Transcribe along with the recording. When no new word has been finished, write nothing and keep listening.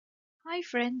Hi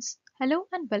friends, hello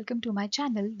and welcome to my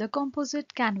channel, The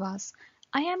Composite Canvas.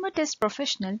 I am a test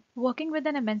professional working with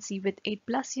an MNC with 8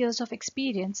 plus years of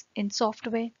experience in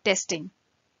software testing.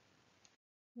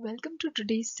 Welcome to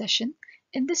today's session.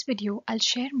 In this video, I'll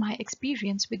share my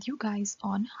experience with you guys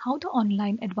on how the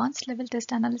online Advanced Level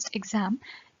Test Analyst exam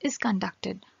is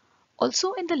conducted.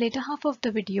 Also, in the later half of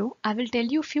the video, I will tell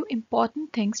you a few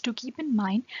important things to keep in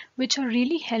mind which are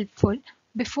really helpful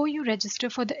before you register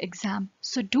for the exam.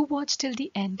 So do watch till the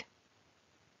end.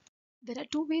 There are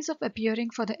two ways of appearing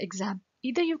for the exam.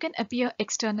 Either you can appear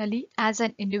externally as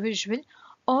an individual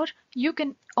or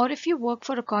if you work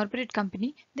for a corporate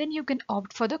company, then you can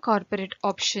opt for the corporate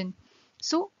option.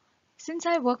 So since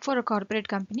I work for a corporate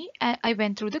company, I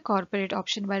went through the corporate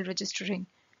option while registering.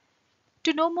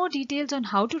 To know more details on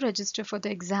how to register for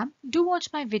the exam, do watch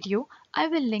my video. I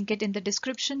will link it in the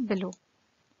description below.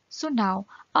 So now,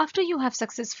 after you have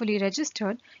successfully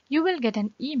registered, you will get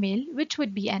an email which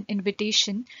would be an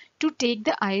invitation to take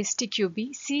the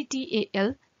ISTQB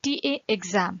CTAL TA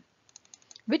exam,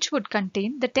 which would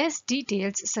contain the test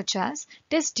details such as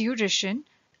test duration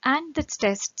and the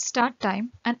test start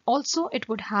time, and also it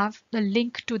would have the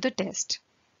link to the test.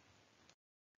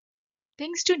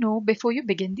 Things to know before you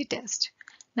begin the test.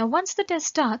 Now, once the test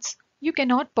starts, you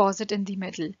cannot pause it in the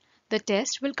middle. The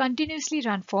test will continuously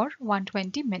run for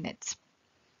 120 minutes.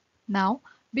 Now,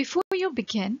 before you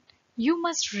begin, you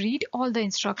must read all the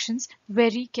instructions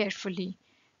very carefully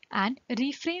and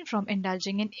refrain from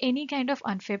indulging in any kind of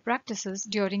unfair practices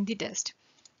during the test.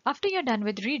 After you're done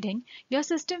with reading, your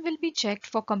system will be checked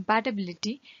for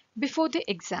compatibility before the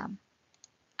exam.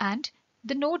 And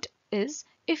the note is,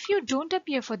 if you don't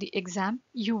appear for the exam,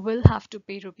 you will have to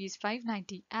pay Rs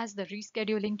 590 as the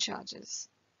rescheduling charges.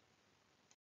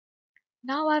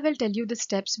 Now I will tell you the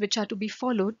steps which are to be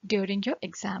followed during your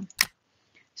exam.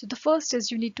 So the first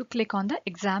is you need to click on the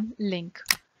exam link.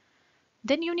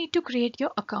 Then you need to create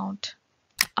your account.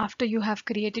 After you have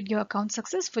created your account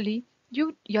successfully,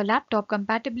 your laptop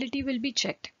compatibility will be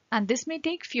checked, and this may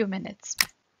take few minutes.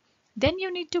 Then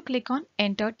you need to click on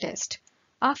Enter Test.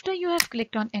 After you have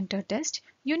clicked on Enter Test,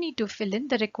 you need to fill in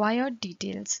the required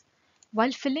details.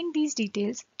 While filling these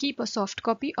details, keep a soft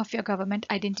copy of your government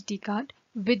identity card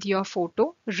with your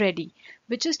photo ready,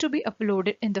 which is to be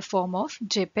uploaded in the form of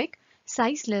JPEG,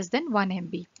 size less than 1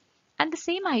 MB. And the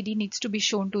same ID needs to be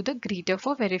shown to the greeter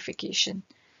for verification.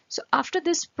 So after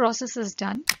this process is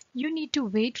done, you need to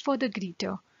wait for the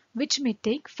greeter, which may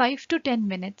take 5 to 10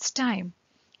 minutes time.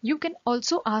 You can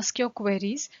also ask your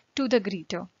queries to the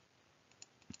greeter.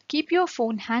 Keep your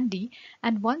phone handy,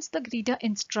 and once the greeter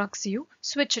instructs you,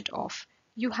 switch it off.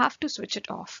 You have to switch it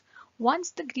off.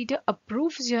 Once the greeter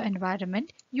approves your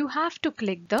environment, you have to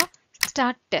click the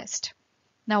Start Test.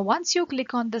 Now once you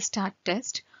click on the Start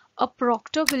Test, a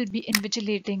proctor will be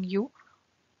invigilating you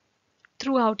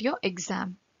throughout your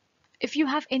exam. If you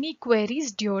have any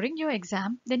queries during your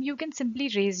exam, then you can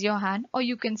simply raise your hand or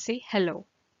you can say hello,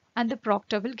 and the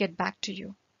proctor will get back to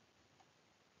you.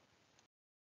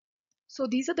 So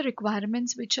these are the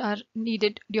requirements which are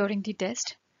needed during the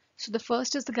test. So the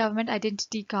first is the government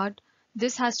identity card.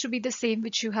 This has to be the same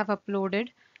which you have uploaded,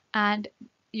 and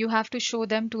you have to show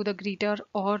them to the greeter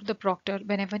or the proctor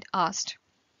whenever asked.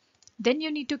 Then you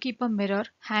need to keep a mirror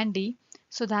handy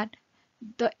so that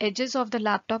the edges of the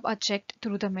laptop are checked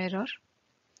through the mirror.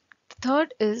 The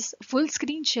third is full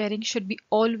screen sharing should be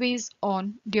always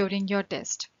on during your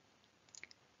test.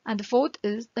 And the fourth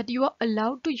is that you are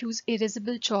allowed to use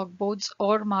erasable chalkboards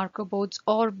or marker boards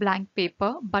or blank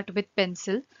paper but with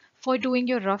pencil for doing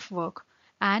your rough work.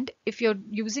 And if you're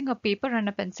using a paper and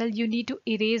a pencil, you need to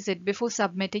erase it before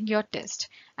submitting your test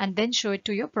and then show it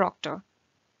to your proctor.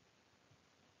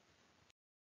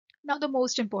 Now the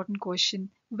most important question,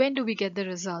 when do we get the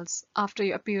results after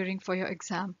you're appearing for your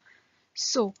exam?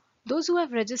 So those who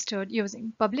have registered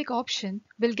using public option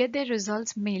will get their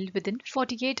results mailed within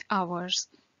 48 hours.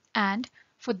 And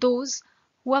for those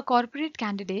who are corporate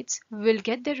candidates will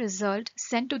get their result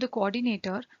sent to the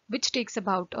coordinator, which takes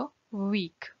about a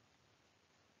week.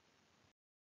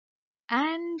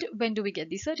 And when do we get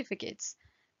the certificates?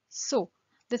 So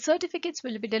the certificates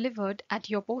will be delivered at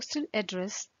your postal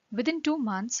address within 2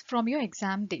 months from your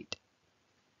exam date.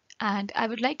 And I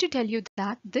would like to tell you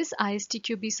that this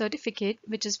ISTQB certificate,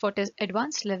 which is for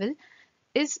advanced level,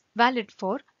 is valid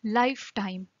for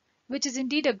lifetime, which is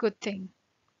indeed a good thing.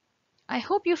 I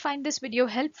hope you find this video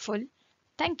helpful.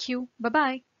 Thank you.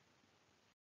 Bye-bye.